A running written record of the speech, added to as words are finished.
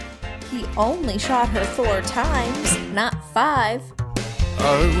he only shot her 4 times, not 5.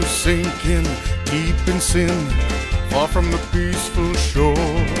 I was sinking deep in sin, far from the peaceful shore.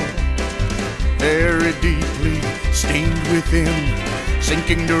 Very deeply stained within,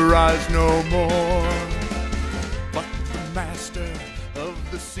 sinking to rise no more. But the master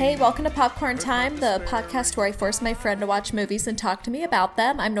of the sea... Hey, welcome to Popcorn Time, the podcast where I force my friend to watch movies and talk to me about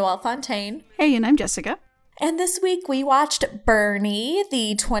them. I'm Noelle Fontaine. Hey, and I'm Jessica. And this week we watched Bernie,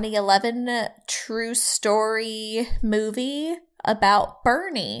 the 2011 true story movie about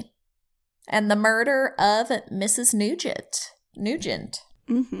Bernie and the murder of Mrs. Nugent.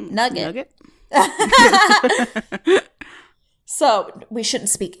 Nugget. So we shouldn't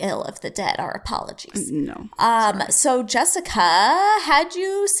speak ill of the dead. Our apologies. No. So Jessica, had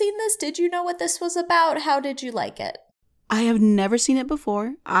you seen this? Did you know what this was about? How did you like it? I have never seen it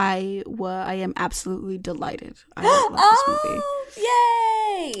before. I am absolutely delighted. I love this movie.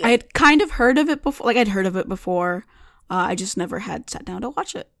 Oh, yay! I had kind of heard of it before. I'd heard of it before. I just never had sat down to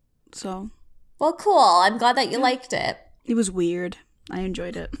watch it. So. Well, cool. I'm glad that you liked it. It was weird. I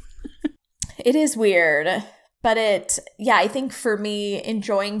enjoyed it. It is weird. But I think for me,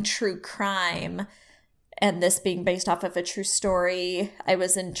 enjoying true crime and this being based off of a true story, I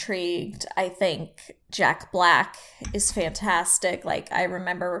was intrigued. I think Jack Black is fantastic. Like, I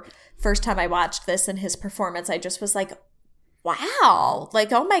remember first time I watched this and his performance, I just was like, wow.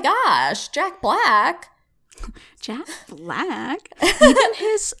 Like, oh my gosh, Jack Black. Jack Black?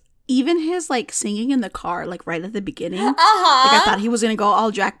 Even his like singing in the car, like right at the beginning. Like, I thought he was going to go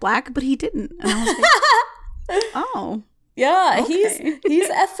all Jack Black, but he didn't. And I was like, oh. Yeah, okay. he's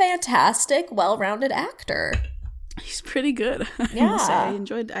a fantastic, well-rounded actor. He's pretty good. Yeah.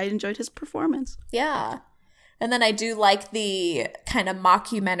 I enjoyed his performance. Yeah. And then I do like the kind of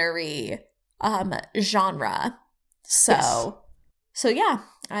mockumentary genre. So yeah,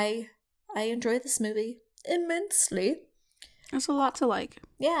 I enjoy this movie immensely. There's a lot to like.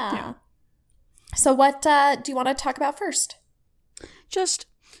 Yeah. So what do you want to talk about first?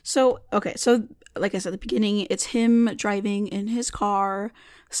 So like I said at the beginning, it's him driving in his car,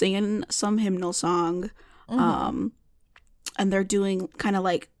 singing some hymnal song. Mm-hmm. And they're doing kind of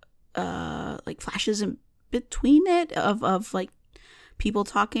like flashes in between it of like people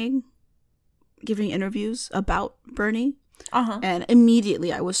talking, giving interviews about Bernie. And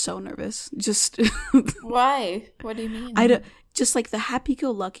immediately I was so nervous. Just why? What do you mean? Just like the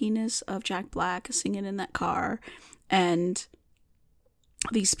happy-go-luckiness of Jack Black singing in that car, and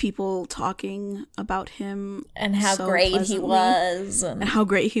these people talking about him and how great he was, and how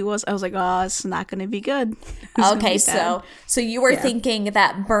great he was. I was like, oh, it's not going to be good. Okay, so you were thinking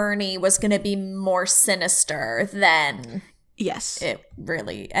that Bernie was going to be more sinister than it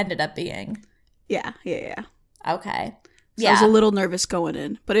really ended up being. Yeah. Okay. So I was a little nervous going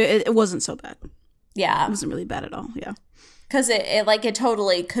in, but it wasn't so bad. Yeah. It wasn't really bad at all, yeah. Because it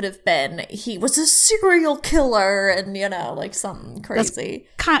totally could have been he was a serial killer and, like something crazy.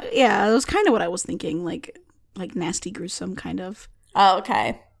 That was kind of what I was thinking, like nasty, gruesome kind of. Oh,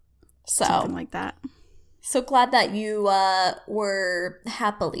 okay. So something like that. So glad that you were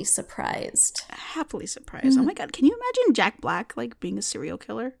happily surprised. Mm-hmm. Oh my God, can you imagine Jack Black like being a serial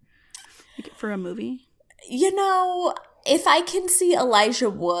killer for a movie? If I can see Elijah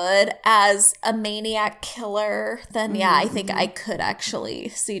Wood as a maniac killer, then I think I could actually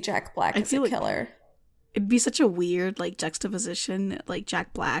see Jack Black as a killer. It'd be such a weird like juxtaposition, like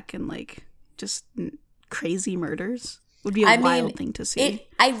Jack Black and like just crazy murders. Would be a wild thing to see.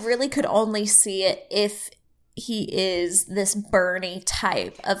 I really could only see it if he is this Bernie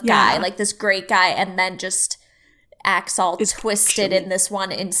type of guy, like this great guy, and then just acts all twisted in this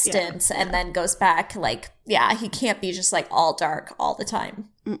one instance and then goes back he can't be just like all dark all the time.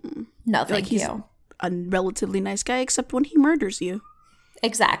 Mm-mm. No, thank you. He's a relatively nice guy except when he murders you.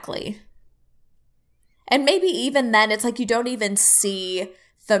 Exactly. And maybe even then it's like you don't even see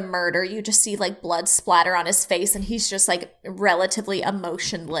the murder, you just see like blood splatter on his face and he's just like relatively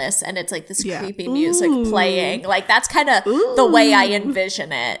emotionless and it's like this creepy music playing. Like that's kind of the way I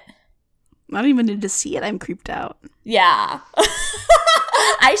envision it. I don't even need to see it. I'm creeped out. Yeah.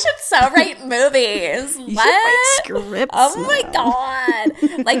 I should so write movies. You should write scripts. Oh my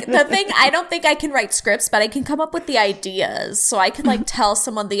God. Like the thing, I don't think I can write scripts, but I can come up with the ideas. So I can like tell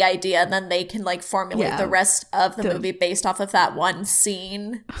someone the idea and then they can like formulate the rest of the movie based off of that one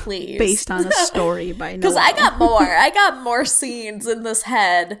scene, please. Based on a story by Noelle. Because I got more scenes in this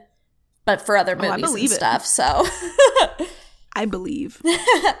head, but for other movies and stuff. So I believe.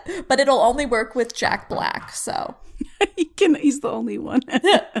 But it'll only work with Jack Black, so. He's the only one.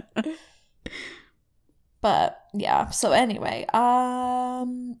 But yeah, so anyway,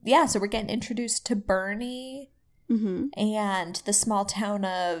 yeah, so we're getting introduced to Bernie and the small town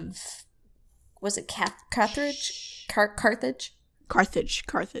of, was it Carthage? Carthage.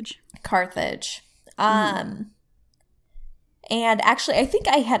 And actually, I think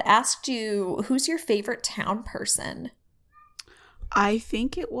I had asked you, who's your favorite town person? I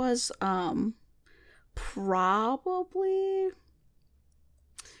think it was probably,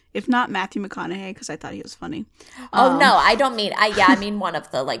 if not Matthew McConaughey, because I thought he was funny. Oh no, I don't mean I mean one of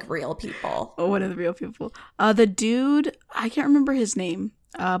the like real people. Oh, one of the real people. The dude, I can't remember his name,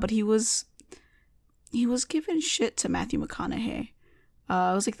 but he was giving shit to Matthew McConaughey. It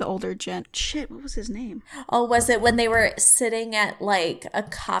was like the older gent. Shit, what was his name? Oh, was it when they were sitting at like a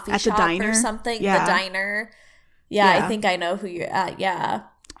coffee shop or something? Yeah. The diner. Yeah, I think I know who you're at. Yeah.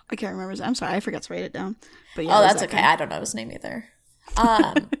 I can't remember his name. I'm sorry, I forgot to write it down. But yeah, oh, that's okay. I don't know his name either.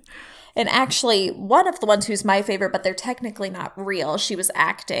 And actually, one of the ones who's my favorite, but they're technically not real, she was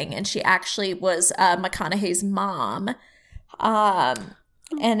acting, and she actually was McConaughey's mom.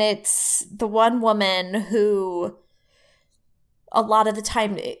 And it's the one woman who, a lot of the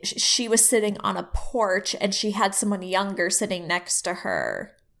time, she was sitting on a porch, and she had someone younger sitting next to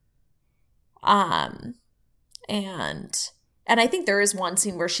her. And I think there is one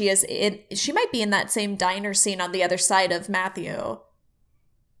scene where she might be in that same diner scene on the other side of Matthew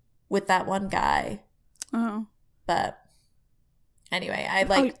with that one guy. Oh. But anyway,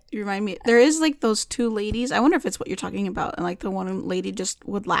 you remind me. There is like those two ladies. I wonder if it's what you're talking about. And like the one lady just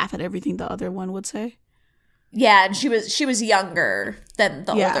would laugh at everything the other one would say. Yeah, and she was younger than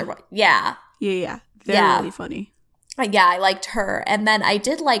the older one. Yeah. Yeah. They're really funny. Yeah, I liked her. And then I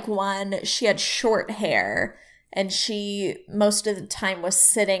did like one, she had short hair, and she most of the time was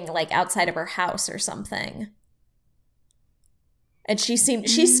sitting like outside of her house or something. And she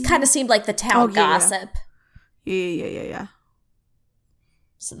kind of seemed like the town gossip. Yeah.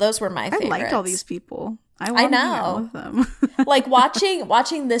 So those were my favorites. I liked all these people. I know. With them. Like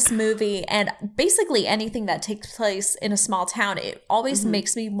watching this movie and basically anything that takes place in a small town, it always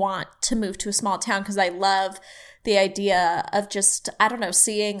makes me want to move to a small town because I love the idea of just, I don't know,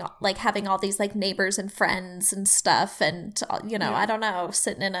 seeing, like, having all these, like, neighbors and friends and stuff. And, you know, I don't know,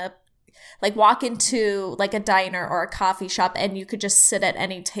 sitting in walk into, like, a diner or a coffee shop and you could just sit at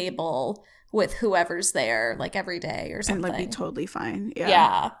any table with whoever's there, like, every day or something. And, like, be totally fine.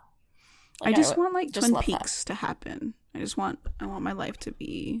 Yeah. Like, I just want, like, Twin Peaks to happen. I want my life to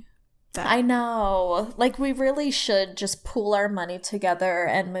be that. I know. Like, we really should just pool our money together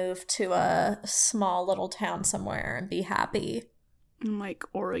and move to a small little town somewhere and be happy. In, like,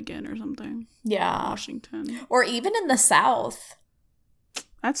 Oregon or something. Yeah. Washington. Or even in the South.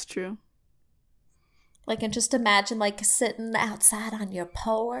 That's true. Like, and just imagine, like, sitting outside on your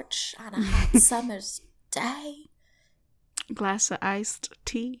porch on a hot summer's day. A glass of iced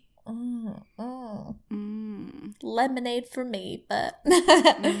tea. Lemonade for me, but but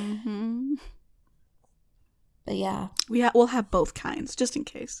yeah, we'll have both kinds just in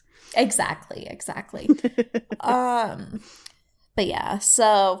case. Exactly. But yeah,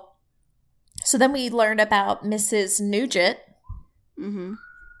 so then we learned about Mrs. Nugent.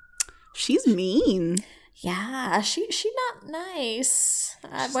 She's mean. Yeah, she not nice.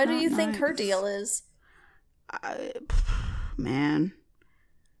 What do you think her deal is? Man.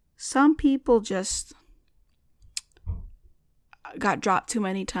 Some people just got dropped too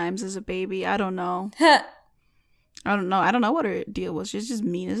many times as a baby. I don't know. I don't know what her deal was. She's just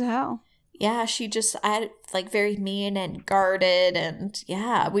mean as hell. Yeah, she just, very mean and guarded. And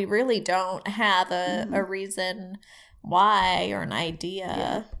yeah, we really don't have a reason why or an idea.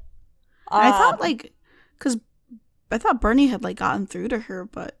 Yeah. I thought, because I thought Bernie had, gotten through to her,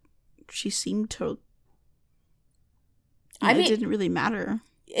 but she seemed to, it didn't really matter.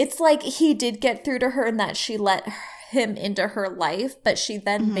 It's like he did get through to her in that she let him into her life, but she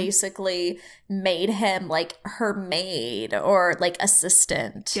then basically made him like her maid or like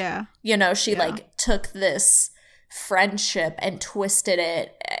assistant. Yeah. You know, she took this friendship and twisted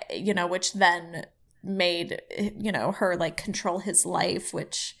it, which then made, her like control his life,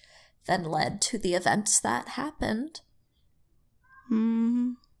 which then led to the events that happened.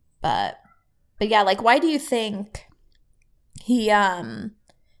 But yeah, like, why do you think he,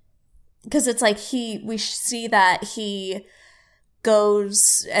 because it's like we see that he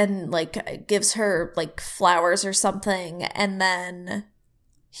goes and like gives her like flowers or something, and then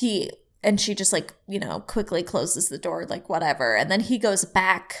she just like, quickly closes the door, like whatever, and then he goes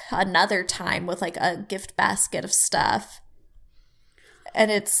back another time with like a gift basket of stuff,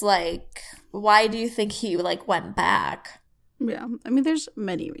 and it's like, why do you think he like went back? Yeah, I mean, there's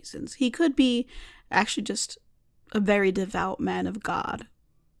many reasons. He could be actually just a very devout man of God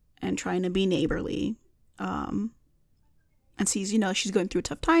and trying to be neighborly. And sees, she's going through a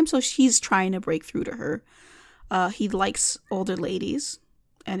tough time, so he's trying to break through to her. He likes older ladies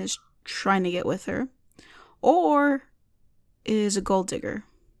and is trying to get with her. Or is a gold digger.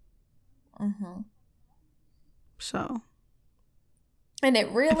 Mm-hmm. So. And it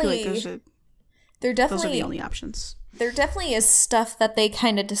really... I feel like those are the only options. There definitely is stuff that they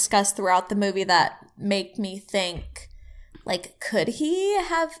kind of discuss throughout the movie that make me think, like, could he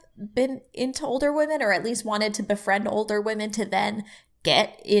have been into older women or at least wanted to befriend older women to then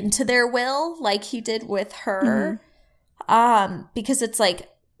get into their will like he did with her? Mm-hmm. Because it's like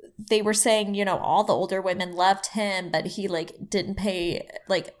they were saying, all the older women loved him, but he, like, didn't pay,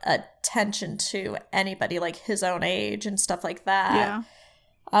 like, attention to anybody, like, his own age and stuff like that.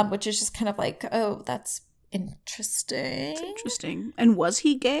 Yeah. Which is just kind of like, oh, that's interesting. It's interesting. And was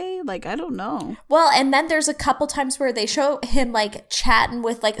he gay? Like, I don't know. Well, and then there's a couple times where they show him, like, chatting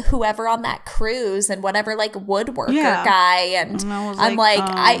with, like, whoever on that cruise and whatever, like, woodworker guy. And I'm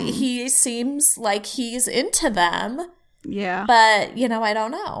like, he seems like he's into them. Yeah. But, I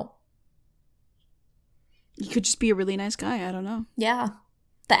don't know. He could just be a really nice guy. I don't know. Yeah.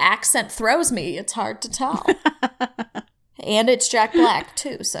 The accent throws me. It's hard to tell. And it's Jack Black,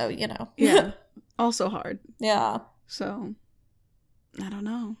 too. So, Yeah. Also hard. Yeah. So, I don't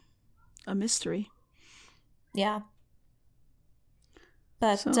know. A mystery. Yeah.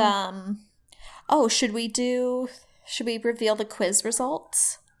 But, should we reveal the quiz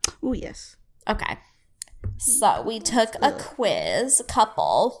results? Oh, yes. Okay. So, we took a quiz, a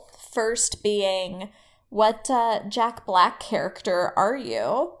couple. First being, what Jack Black character are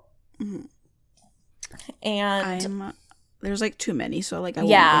you? Mm-hmm. And there's like too many, so like I won't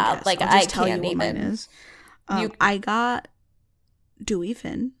guess. Like I'll just I tell can't you what even. Mine is. I got Dewey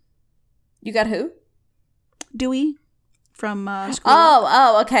Finn. You got who? Dewey from School.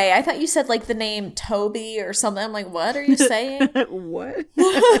 Oh, okay. I thought you said like the name Toby or something. I'm like, what are you saying? What?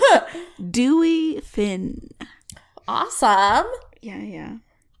 Dewey Finn. Awesome. Yeah.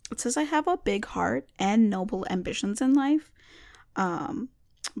 It says I have a big heart and noble ambitions in life.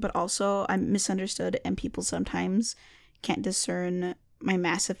 But also I'm misunderstood and people sometimes can't discern my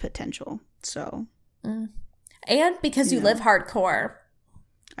massive potential. So. And because you live hardcore.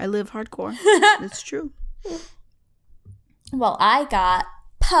 I live hardcore. It's true. Well, I got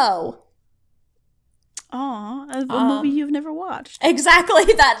Poe. Aw, a movie you've never watched. Exactly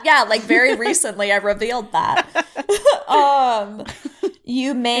that. Yeah, like very recently I revealed that.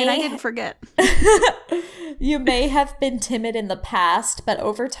 You may... And I didn't forget. You may have been timid in the past, but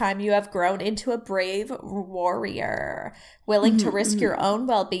over time you have grown into a brave warrior, willing to risk your own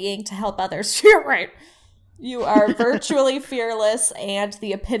well-being to help others. You're right. You are virtually fearless and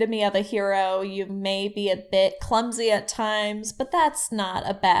the epitome of a hero. You may be a bit clumsy at times, but that's not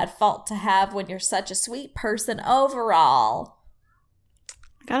a bad fault to have when you're such a sweet person overall.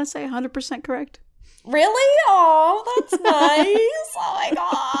 I gotta say 100% correct. Really? Oh, that's nice. Oh my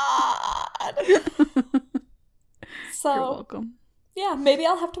god. So, you're welcome. Yeah, maybe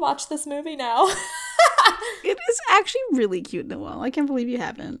I'll have to watch this movie now. It is actually really cute, Noelle. I can't believe you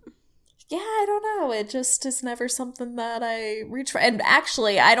haven't. Yeah, I don't know. It just is never something that I reach for. And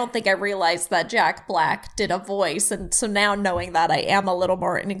actually, I don't think I realized that Jack Black did a voice. And so now knowing that, I am a little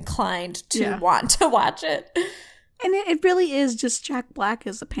more inclined to want to watch it. And it really is just Jack Black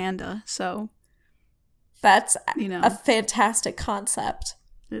as a panda. So that's a fantastic concept.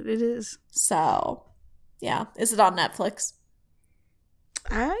 It is. So, yeah. Is it on Netflix?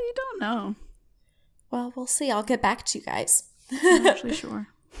 I don't know. Well, we'll see. I'll get back to you guys. I'm not actually sure.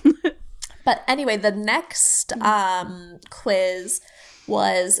 But anyway, the next quiz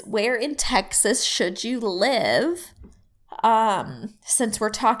was, where in Texas should you live? Since we're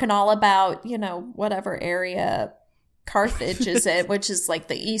talking all about, whatever area Carthage is in, which is like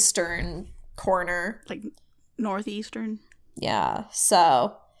the eastern corner. Like northeastern. Yeah.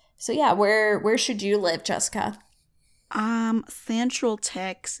 So yeah, where should you live, Jessica? Central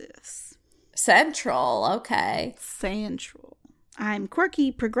Texas. Central, okay. Central. I'm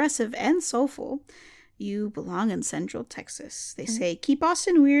quirky, progressive, and soulful. You belong in Central Texas. They say, keep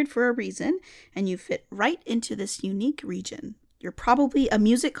Austin weird for a reason, and you fit right into this unique region. You're probably a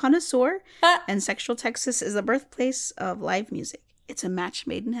music connoisseur, and Central Texas is the birthplace of live music. It's a match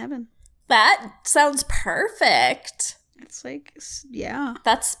made in heaven. That sounds perfect. It's like, yeah.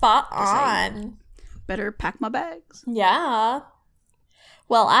 That's spot on. Better pack my bags. Yeah.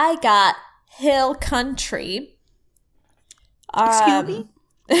 Well, I got Hill Country. Excuse me?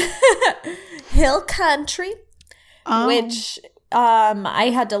 Hill Country, which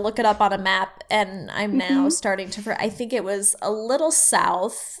I had to look it up on a map, and I'm now starting to. I think it was a little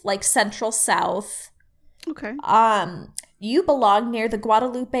south, like central south. Okay. You belong near the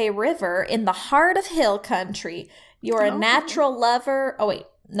Guadalupe River in the heart of hill country. You're a natural lover. Oh wait,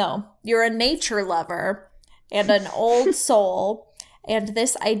 no, you're a nature lover and an old soul. And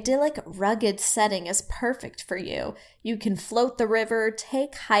this idyllic, rugged setting is perfect for you. You can float the river,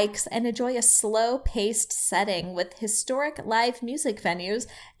 take hikes, and enjoy a slow-paced setting with historic live music venues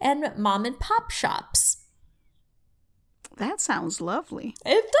and mom-and-pop shops. That sounds lovely.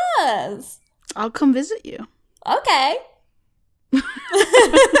 It does. I'll come visit you. Okay.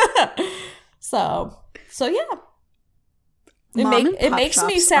 So yeah. It makes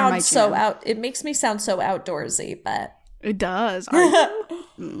me sound so outdoorsy, but it does. I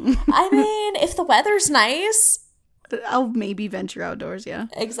mean, if the weather's nice, I'll maybe venture outdoors, yeah.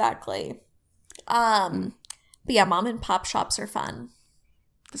 Exactly. But yeah, mom and pop shops are fun.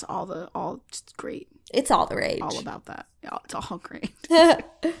 It's all just great. It's all the rage. All about that. Yeah, it's all great.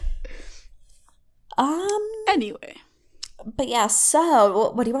 Anyway. But yeah,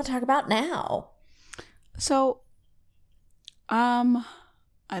 so what do you want to talk about now? So,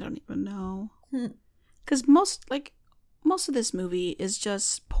 I don't even know. Because most of this movie is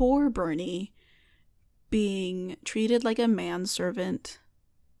just poor Bernie being treated like a manservant.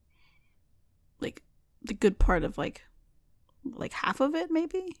 Like, the good part of, like half of it,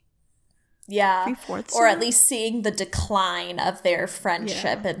 maybe? Yeah. 3/4. Or at least seeing the decline of their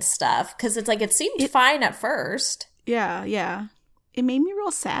friendship and stuff. Because it's like, it seemed fine at first. Yeah. It made me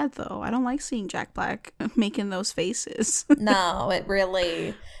real sad, though. I don't like seeing Jack Black making those faces. No, it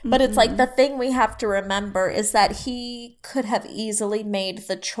really... But it's like, the thing we have to remember is that he could have easily made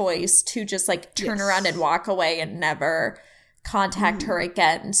the choice to just, like, turn around and walk away and never contact her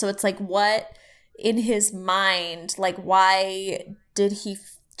again. So it's like, what in his mind, like, why did he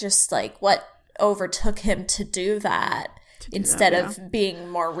just, like, what overtook him to do that instead of being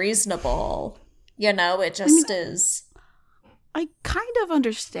more reasonable? You know, it just is... I kind of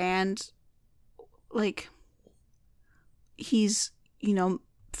understand, like, he's,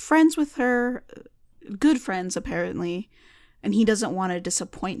 friends with her, good friends, apparently, and he doesn't want to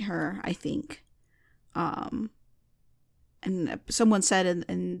disappoint her, I think. And someone said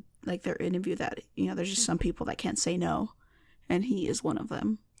in like, their interview that, there's just some people that can't say no, and he is one of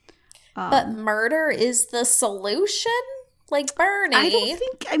them. But murder is the solution? Like Bernie. I don't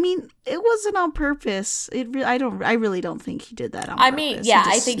think, it wasn't on purpose. I really don't think he did that on purpose. I mean, yeah,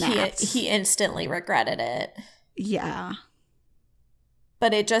 I think he instantly regretted it. Yeah.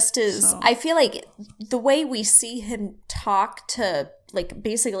 But it just is, so. I feel like the way we see him talk to, like,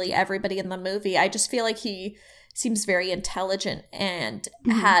 basically everybody in the movie, I just feel like he seems very intelligent and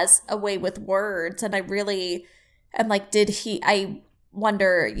has a way with words. And I really am like, I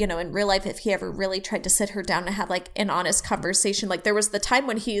wonder, in real life, if he ever really tried to sit her down and have, like, an honest conversation. Like, there was the time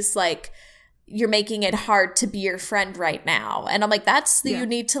when he's like, you're making it hard to be your friend right now. And I'm like, you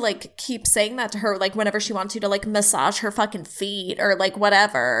need to, like, keep saying that to her, like, whenever she wants you to, like, massage her fucking feet or, like,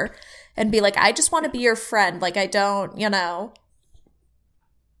 whatever. And be like, I just want to be your friend. Like, I don't, Yeah,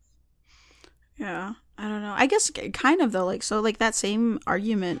 I don't know. I guess kind of, though, like, so, like, that same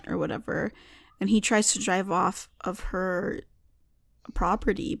argument or whatever, and he tries to drive off of her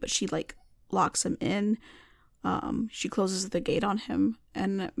property, but she, like, locks him in. She closes the gate on him,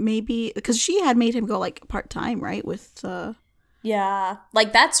 and maybe because she had made him go, like, part-time, right, with yeah,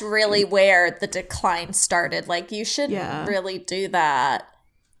 like, that's really where the decline started. Like, you shouldn't really do that.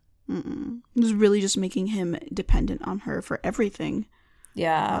 It was really just making him dependent on her for everything.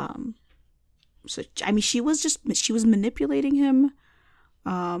 Yeah. So I mean, she was manipulating him.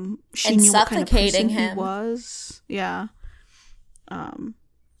 She and knew what kind of person him. He was. Yeah.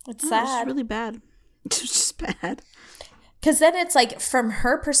 It's sad. It's really bad. It's just bad. Because then it's like, from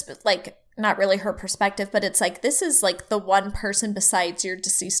her perspective, like, not really her perspective, but it's like, this is like the one person besides your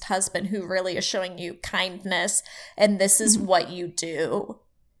deceased husband who really is showing you kindness, and this is what you do.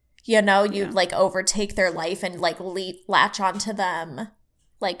 You like, overtake their life and, like, latch onto them,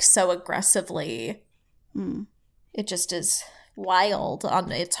 like, so aggressively. It just is wild.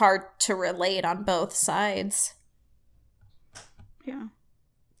 It's hard to relate on both sides. Yeah.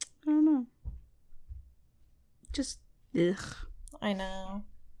 I don't know. Just, ugh. I know.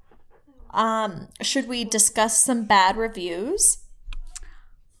 Should we discuss some bad reviews?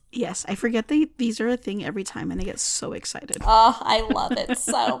 Yes, I forget these are a thing every time, and I get so excited. Oh, I love it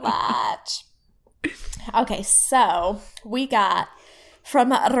so much. Okay, so we got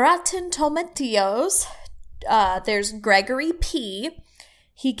from Rotten Tomatoes, there's Gregory P.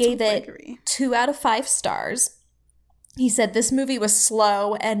 He gave it 2 out of 5 stars. He said, this movie was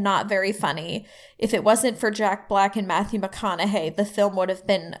slow and not very funny. If it wasn't for Jack Black and Matthew McConaughey, the film would have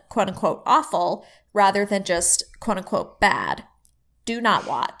been quote-unquote awful rather than just quote-unquote bad. Do not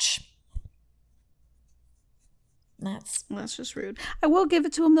watch. That's just rude. I will give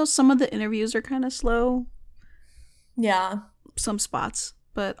it to him, though. Some of the interviews are kind of slow. Yeah. Some spots.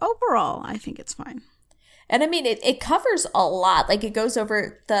 But overall, I think it's fine. And I mean, it covers a lot. Like, it goes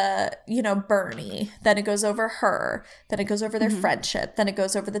over the, Bernie. Then it goes over her. Then it goes over their friendship. Then it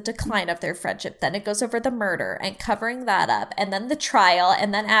goes over the decline of their friendship. Then it goes over the murder and covering that up. And then the trial.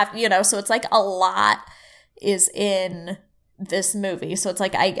 And then after, so it's like a lot is in this movie. So it's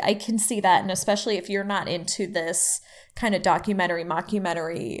like, I can see that. And especially if you're not into this kind of documentary,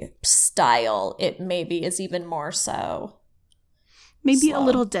 mockumentary style, it maybe is even more so. Maybe slow. A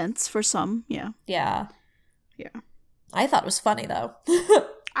little dense for some. Yeah. Yeah. Yeah. I thought it was funny, though.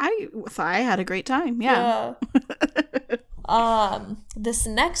 I had a great time. Yeah. This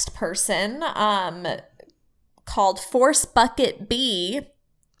next person, called Force Bucket B.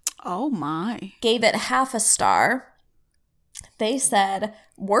 Oh, my. Gave it half a star. They said,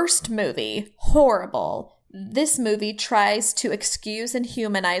 worst movie, horrible. This movie tries to excuse and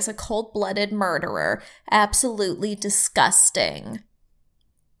humanize a cold-blooded murderer. Absolutely disgusting.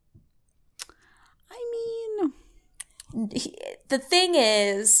 The thing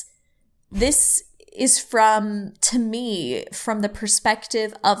is, this is to me, from the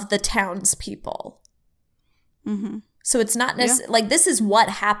perspective of the townspeople. Mm-hmm. So it's not necessarily, like, this is what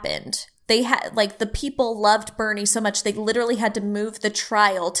happened. They had, like, the people loved Bernie so much, they literally had to move the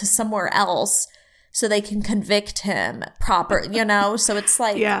trial to somewhere else so they can convict him proper, So it's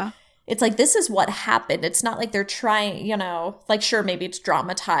like, yeah. It's like, this is what happened. It's not like they're trying, like, sure, maybe it's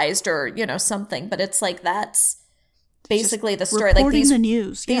dramatized or, something, but it's like, that's basically the story. Like, the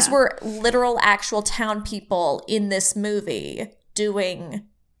news. These were literal actual town people in this movie doing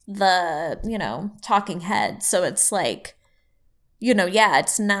the, talking head. So it's like,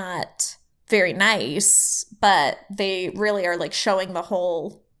 it's not very nice, but they really are like showing the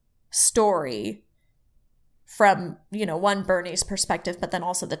whole story from, one Bernie's perspective, but then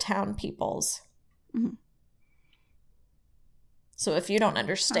also the town people's. Mm-hmm. So if you don't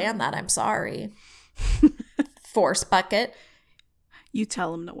understand that, I'm sorry. Force Bucket. You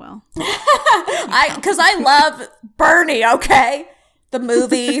tell him, Noelle. Because I love Bernie, okay? The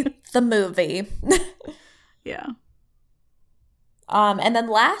movie. Yeah. And then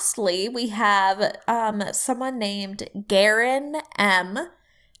lastly, we have someone named Garen M.,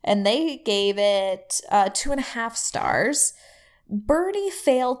 and they gave it 2.5 stars. Bernie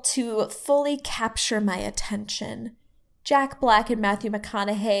failed to fully capture my attention. Jack Black and Matthew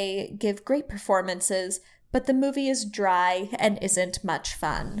McConaughey give great performances, but the movie is dry and isn't much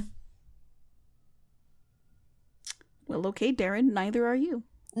fun. Well, okay, Darren, neither are you.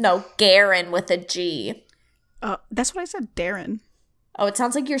 No, Garen with a G. That's what I said, Darren. Oh, it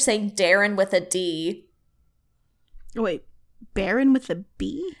sounds like you're saying Darren with a D. Oh, wait, Baron with a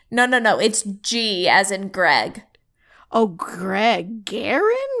B? No, it's G as in Greg. Oh, Greg.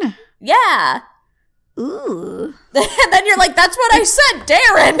 Garen? Yeah. Ooh. And then you're like, that's what I said,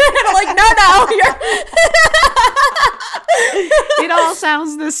 Darren. And I'm like, no, you're... It all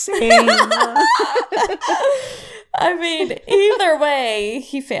sounds the same. I mean, either way,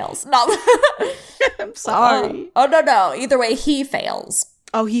 he fails. No. I'm sorry. No. Either way, he fails.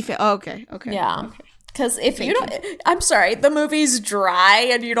 Oh, he failed. Oh, okay. Yeah. Because if you don't... I'm sorry, the movie's dry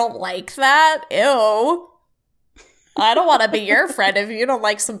and you don't like that? Ew. I don't want to be your friend if you don't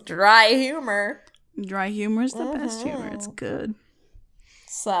like some dry humor. Dry humor is the best humor. It's good.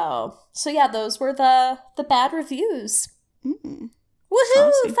 So yeah, those were the bad reviews. Mm.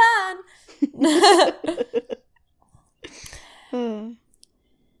 Woohoo! Fun.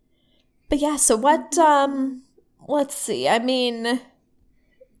 But yeah, so what? Let's see. I mean,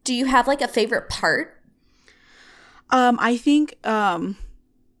 do you have like a favorite part? I think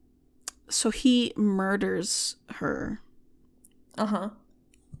so he murders her.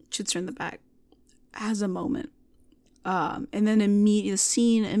 Shoots her in the back. Has a moment. And then the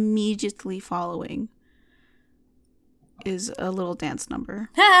scene immediately following is a little dance number.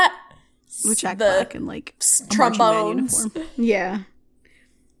 With Jack Black and like trombones. Uniform. Yeah.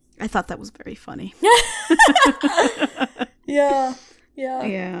 I thought that was very funny. Yeah.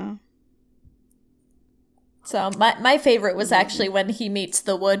 So my favorite was actually when he meets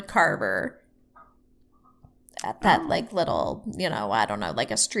the wood carver. at that like little, I don't know,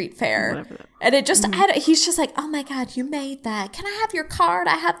 like a street fair. Whatever that- And it just, he's just like, oh my God, you made that. Can I have your card?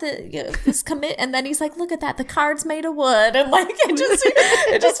 I have this commit. And then he's like, look at that. The card's made of wood. And like, it just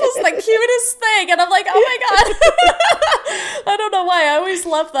was the cutest thing. And I'm like, oh my God. I don't know why. I always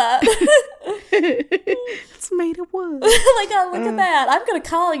love that. It's made of wood. Like, oh, look at that. I'm going to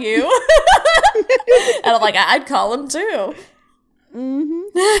call you. And I'm like, I'd call him too.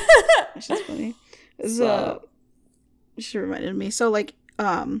 That's just funny. So, she reminded me. So, like,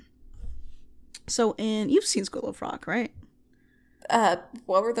 you've seen School of Rock, right?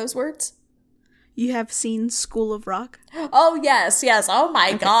 What were those words? You have seen School of Rock? Oh, yes. Oh,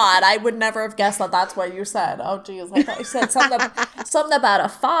 my God. I would never have guessed that that's what you said. Oh, geez. I thought you said something about a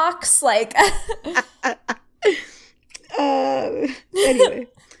fox. Like, anyway.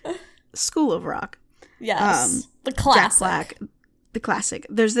 School of Rock. Yes. The classic. Jack Black, the classic.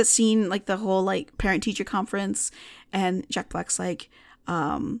 There's that scene, like, the whole, like, parent-teacher conference, and Jack Black's like,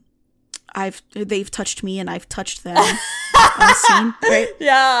 they've touched me and I've touched them on the scene, right?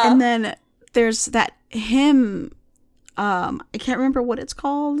 Yeah. And then there's that hymn, I can't remember what it's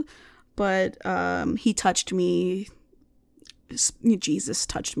called, but he touched me, Jesus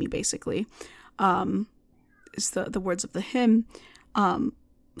touched me, basically, is the words of the hymn.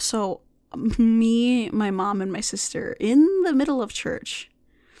 So me, my mom, and my sister, in the middle of church,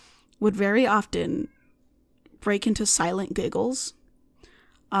 would very often break into silent giggles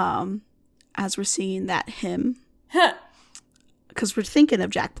as we're singing that hymn. Because we're thinking of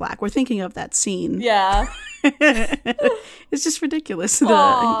Jack Black. We're thinking of that scene. Yeah. It's just ridiculous. He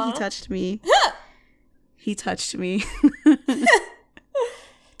touched me. He touched me.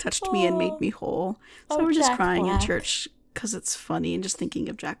 Touched me and made me whole. So we're just Jack crying Black. in church because it's funny and just thinking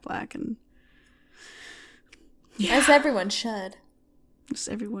of Jack Black. And yeah, As everyone should. just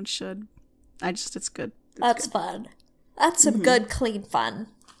everyone should. It's good. It's That's good. fun. That's some good, clean fun.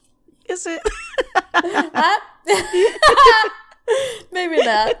 Is it? Maybe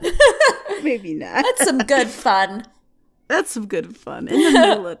not. Maybe not. That's some good fun. That's some good fun in the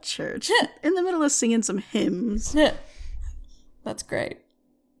middle of church, in the middle of singing some hymns. That's great.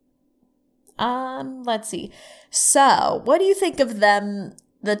 Let's see. So, what do you think of them,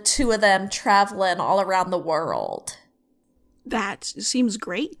 the two of them traveling all around the world? That seems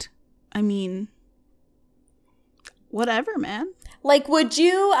great. I mean, whatever, man. Like, would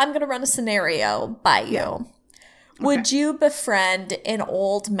you, I'm going to run a scenario by you. Yeah. Would you befriend an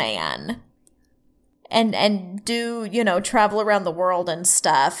old man and do, travel around the world and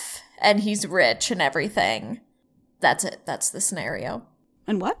stuff, and he's rich and everything? That's it. That's the scenario.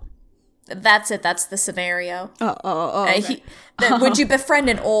 And what? That's it. That's the scenario. Oh. Okay. Would you befriend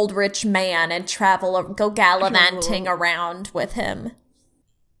an old rich man and go gallivanting around with him?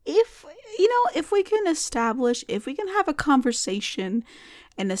 If we can have a conversation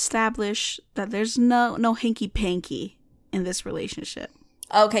and establish that there's no hanky-panky in this relationship.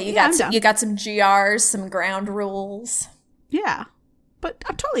 Okay, you got some GRs, some ground rules. Yeah. But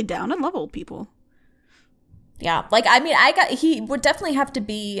I'm totally down. I love old people. Yeah, like, I mean, he would definitely have to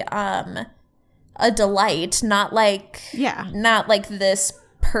be a delight, not like this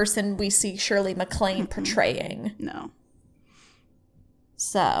person we see Shirley MacLaine portraying. No.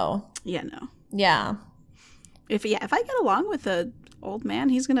 So. Yeah, no. Yeah. If I get along with a old man,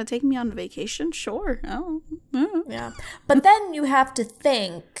 he's gonna take me on vacation. Sure. Oh. Yeah. But then you have to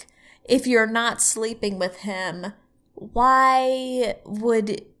think, if you're not sleeping with him, why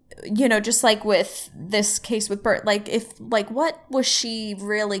would, just like with this case with Bert, what was she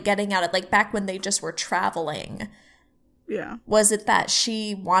really getting at it? Like, back when they just were traveling, Yeah. was it that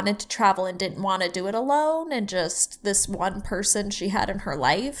she wanted to travel and didn't want to do it alone, and just this one person she had in her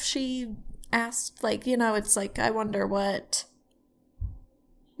life she asked, it's like, I wonder what,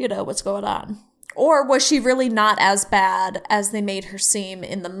 what's going on? Or was she really not as bad as they made her seem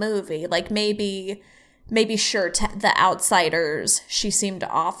in the movie? Like, maybe sure, to the outsiders she seemed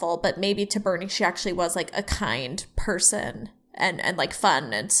awful, but maybe to Bernie she actually was like a kind person and like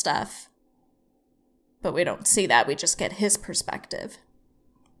fun and stuff. But we don't see that. We just get his perspective.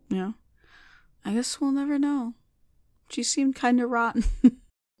 Yeah. I guess we'll never know. She seemed kind of rotten.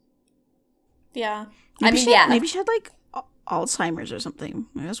 Yeah. Maybe she had like Alzheimer's or something.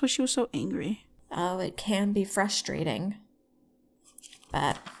 Maybe that's why she was so angry. Oh, it can be frustrating.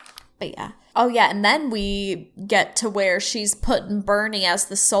 But yeah. Oh, yeah, and then we get to where she's putting Bernie as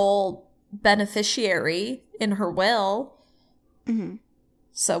the sole beneficiary in her will. Mm-hmm.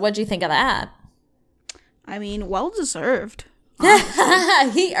 So what'd you think of that? I mean, well deserved.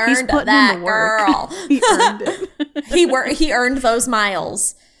 He earned that, in the work. girl. He earned it. He earned those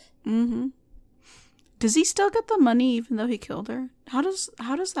miles. Mm-hmm. Does he still get the money even though he killed her? How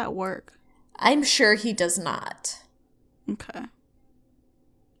does that work? I'm sure he does not. Okay.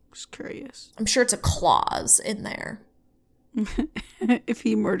 Just curious. I'm sure it's a clause in there. If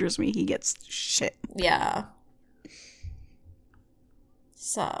he murders me, he gets shit. Yeah.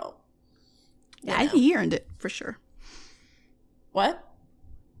 So. Yeah, I think he earned it for sure. What?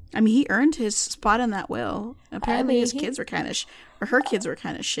 I mean, he earned his spot in that will. Apparently, his he- kids were kind of, or her kids were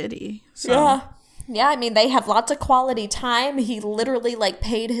kind of shitty. So. Yeah. Yeah, I mean, they have lots of quality time. He literally, like,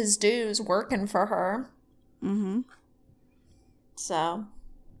 paid his dues working for her. Mm-hmm. So,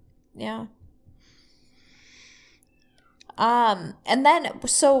 yeah. And then,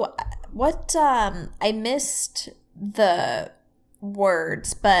 so, what, I missed the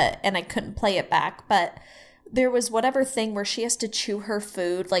words, and I couldn't play it back, but there was whatever thing where she has to chew her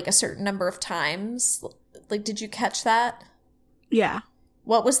food, like, a certain number of times. Like, did you catch that? Yeah.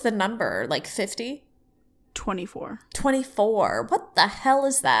 What was the number? Like 50? 24. 24. What the hell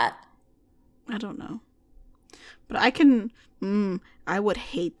is that? I don't know. But I would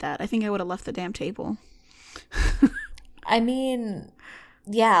hate that. I think I would have left the damn table. I mean,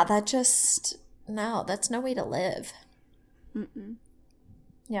 yeah, that's no way to live. Mm-mm.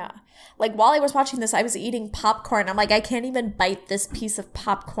 Yeah. Like, while I was watching this, I was eating popcorn. I'm like, I can't even bite this piece of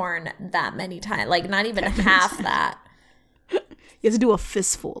popcorn that many times. Like, not even half that. You have to do a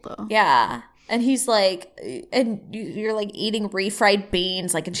fistful, though. Yeah. And he's like, and you're like eating refried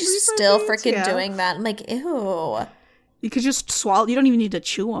beans, like, and she's Refried still beans, freaking yeah. doing that. I'm like, ew. You could just swallow. You don't even need to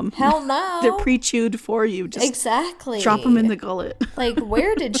chew them. Hell no. They're pre-chewed for you. Just Exactly. drop them in the gullet. Like,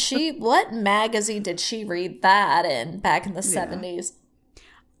 where did what magazine did she read that in back in the 70s?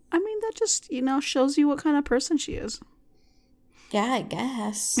 I mean, that just, shows you what kind of person she is. Yeah, I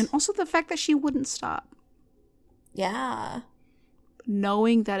guess. And also the fact that she wouldn't stop. Yeah.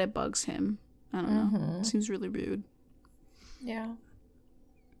 Knowing that it bugs him. I don't know. It seems really rude. Yeah.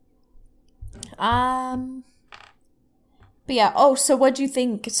 But yeah, so what'd you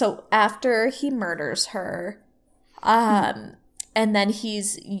think? So after he murders her, and then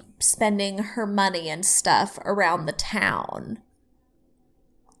he's spending her money and stuff around the town.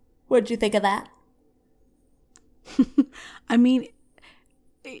 What'd you think of that? I mean,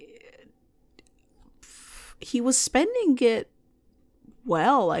 he was spending it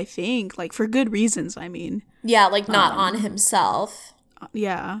well, I think. Like, for good reasons, I mean. Yeah, like not on himself.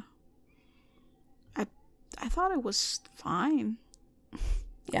 Yeah. I thought it was fine.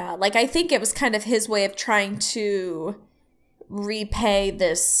 Yeah, like I think it was kind of his way of trying to repay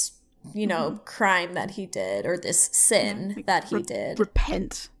this, crime that he did, or this sin that he did.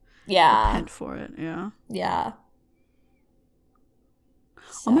 Repent. Yeah. Repent for it, yeah. Yeah.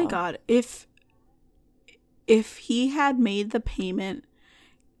 Oh my So- god, if he had made the payment,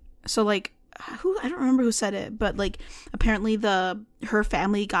 so like, I don't remember who said it, but like apparently her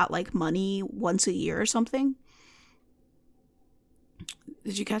family got like money once a year or something.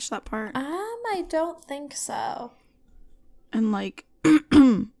 Did you catch that part? I don't think so. And like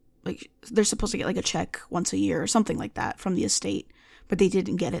like they're supposed to get like a check once a year or something like that from the estate, but they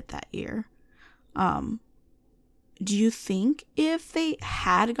didn't get it that year. Do you think if they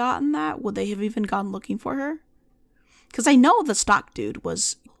had gotten that, would they have even gone looking for her? Because I know the stock dude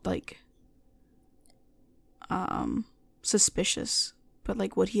was like suspicious, but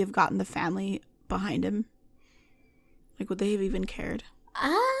like, would he have gotten the family behind him? Like, would they have even cared?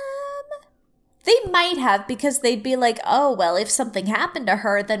 They might have, because they'd be like, oh, well, if something happened to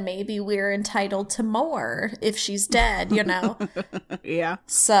her, then maybe we're entitled to more if she's dead, Yeah.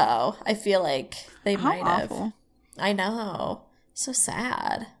 So I feel like they How might have. awful. I know. So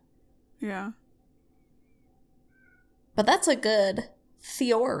sad. Yeah. But that's a good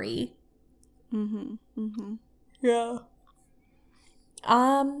theory. Mm-hmm. Mm-hmm. Yeah.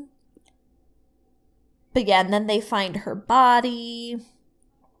 But yeah, and then they find her body.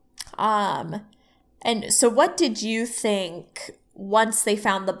 And so what did you think once they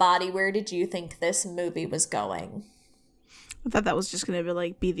found the body? Where did you think this movie was going? I thought that was just gonna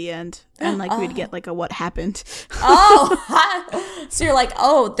be the end, and like we'd get like a what happened. Oh, so you're like,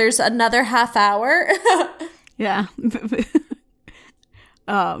 oh, there's another half hour. Yeah.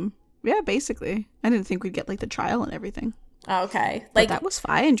 Yeah, basically. I didn't think we'd get like the trial and everything. Okay, But that was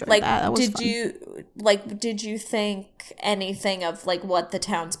fine. I enjoyed like, that. That was fun. did you think anything of like what the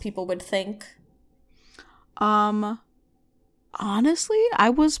townspeople would think? Honestly, I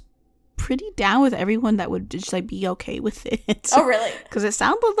was pretty down with everyone that would just like be okay with it. Oh, really? Because it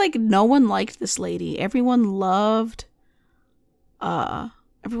sounded like no one liked this lady. Everyone loved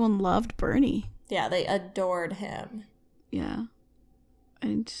Bernie. Yeah, they adored him. Yeah.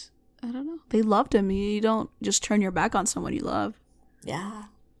 And I don't know. They loved him. You don't just turn your back on someone you love. Yeah.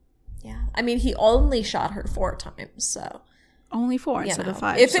 Yeah. I mean, he only shot her 4 times, so. Only 4 instead of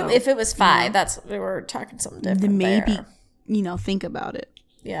 5. If it was 5, that's we were talking something different. Then maybe, there. Think about it.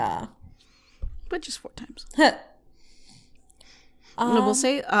 Yeah. But just 4 times. We'll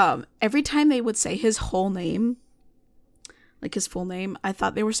say every time they would say his whole name, like his full name, I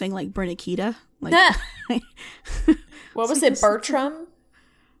thought they were saying like Bernikita. Like what was it, Bertram?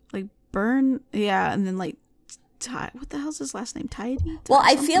 Like Burn, yeah, and then like what the hell's his last name? Tidy? Well,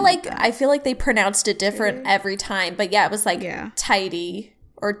 I feel like they pronounced it different every time, but yeah, it was like Tidy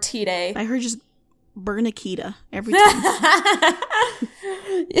or Tide. I heard just Bernikita every time.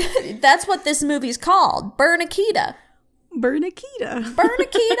 That's what this movie's called, Bernikita. Bernikita.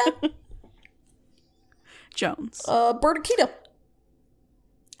 Bernikita. Jones. Bernikita.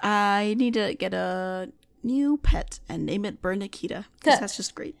 I need to get a new pet and name it Bernikita, because that's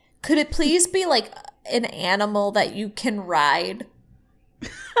just great. Could it please be like an animal that you can ride?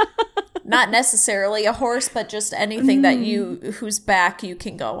 Not necessarily a horse, but just anything that whose back you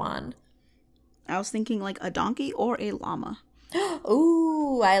can go on. I was thinking like a donkey or a llama.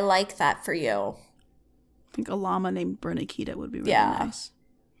 Ooh, I like that for you. I think a llama named Bernikita would be really nice.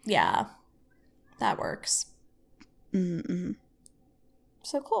 Yeah. That works. Mm-hmm.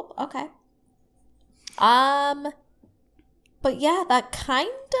 So cool. Okay. But yeah, that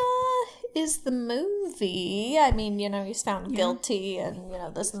kinda is the movie. I mean, he's found guilty and,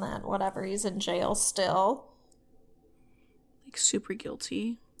 this and that, whatever. He's in jail still. Like super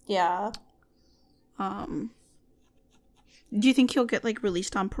guilty. Yeah. Do you think he'll get like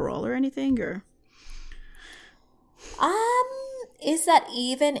released on parole or anything, or? Is that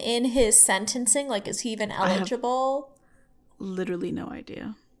even in his sentencing? Like, is he even eligible? Literally no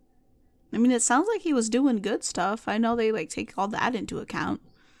idea. I mean, it sounds like he was doing good stuff. I know they like take all that into account.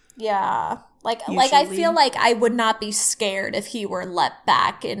 Yeah. Like I feel like I would not be scared if he were let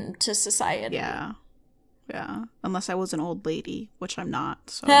back into society. Yeah. Yeah. Unless I was an old lady, which I'm not.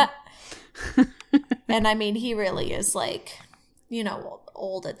 So. And I mean, he really is like,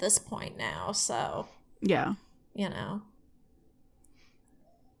 old at this point now. So. Yeah.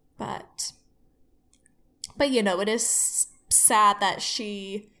 But it is sad that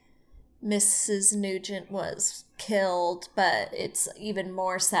Mrs. Nugent was killed, but it's even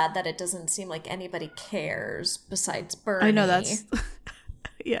more sad that it doesn't seem like anybody cares besides Bernie. I know that's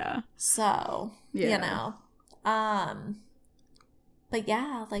yeah. So, but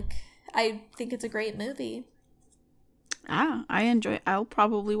yeah, like I think it's a great movie. I enjoy it. I'll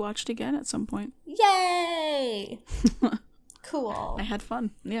probably watch it again at some point. Yay! Cool. I had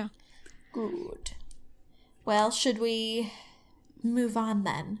fun. Yeah. Good. Well, should we move on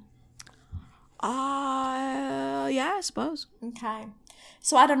then? Yeah, I suppose. Okay.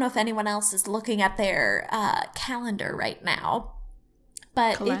 So I don't know if anyone else is looking at their calendar right now,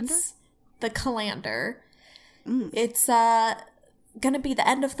 but it's the calendar. It's gonna be the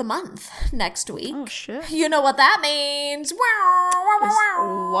end of the month next week. Oh shit! You know what that means? Whoa.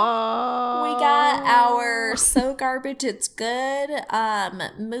 We got our So Garbage It's Good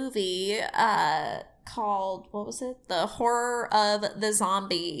movie called, what was it? The Horror of the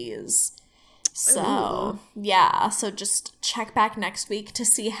Zombies. So, yeah. So just check back next week to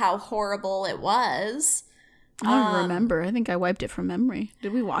see how horrible it was. I don't remember. I think I wiped it from memory.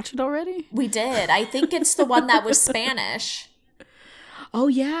 Did we watch it already? We did. I think it's the one that was Spanish. Oh,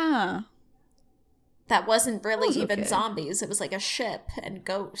 yeah. That wasn't really even zombies. It was like a ship and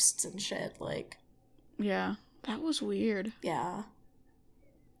ghosts and shit. Like, yeah. That was weird. Yeah.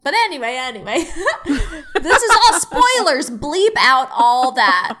 But anyway. This is all spoilers. Bleep out all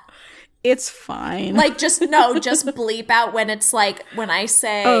that. It's fine. Like, just bleep out when it's like, when I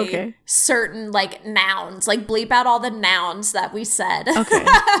say certain, like, nouns. Like, bleep out all the nouns that we said. Okay.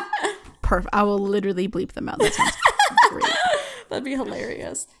 Perfect. I will literally bleep them out. That sounds great. That'd be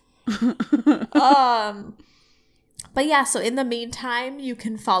hilarious. But yeah, so in the meantime, you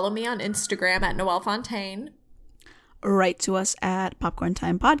can follow me on Instagram at Noelle Fontaine. Write to us at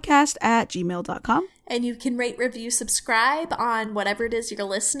popcorntimepodcast@gmail.com. And you can rate, review, subscribe on whatever it is you're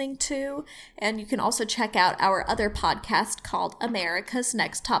listening to. And you can also check out our other podcast called America's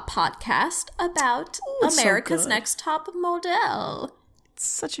Next Top Podcast about America's Next Top Model. It's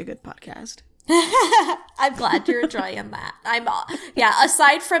such a good podcast. I'm glad you're enjoying that.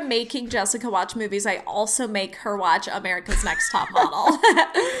 Aside from making Jessica watch movies, I also make her watch America's Next Top Model.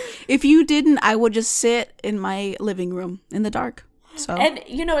 If you didn't, I would just sit in my living room in the dark. So, and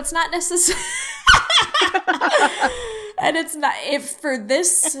it's not necessary. And it's not, if for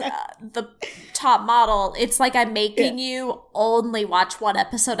this, the top model, it's like I'm making you only watch one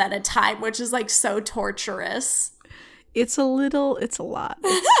episode at a time, which is like so torturous. It's a lot.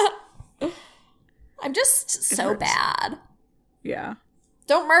 I'm just so bad. Yeah.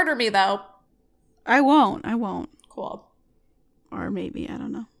 Don't murder me, though. I won't. Cool. Or maybe, I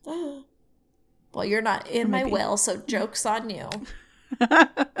don't know. Well, you're not in my will, so joke's on you.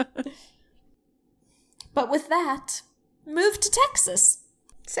 But with that, move to Texas.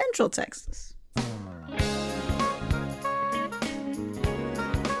 Central Texas.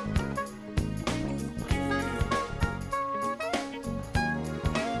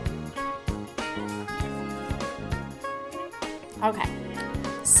 Okay.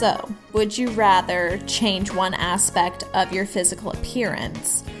 So, would you rather change one aspect of your physical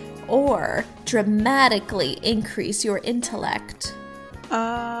appearance or dramatically increase your intellect?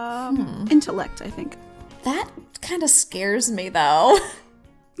 Intellect, I think. That kind of scares me, though.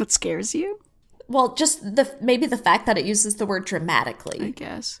 That scares you? Well, just maybe the fact that it uses the word dramatically. I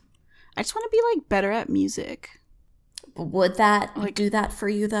guess. I just want to be, like, better at music. Would that do that for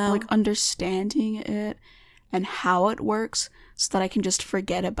you, though? Like, understanding it and how it works so that I can just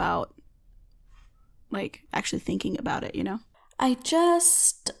forget about, like, actually thinking about it, you know? I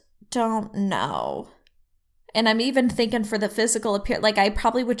just don't know. And I'm even thinking for the physical appearance, like, I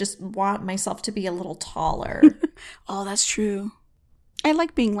probably would just want myself to be a little taller. Oh, that's true. I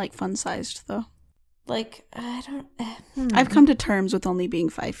like being, like, fun-sized, though. Like, I don't... I've come to terms with only being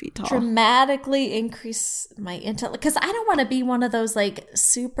 5 feet tall. Dramatically increase my intellect. Because I don't want to be one of those, like,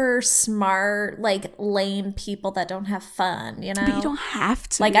 super smart, like, lame people that don't have fun, you know? But you don't have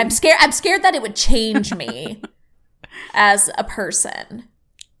to. Like, I'm scared that it would change me as a person.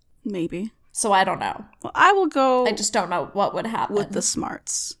 Maybe. So I don't know. Well, I will go... I just don't know what would happen. with the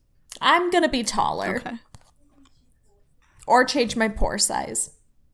smarts. I'm going to be taller. Okay. Or change my pore size.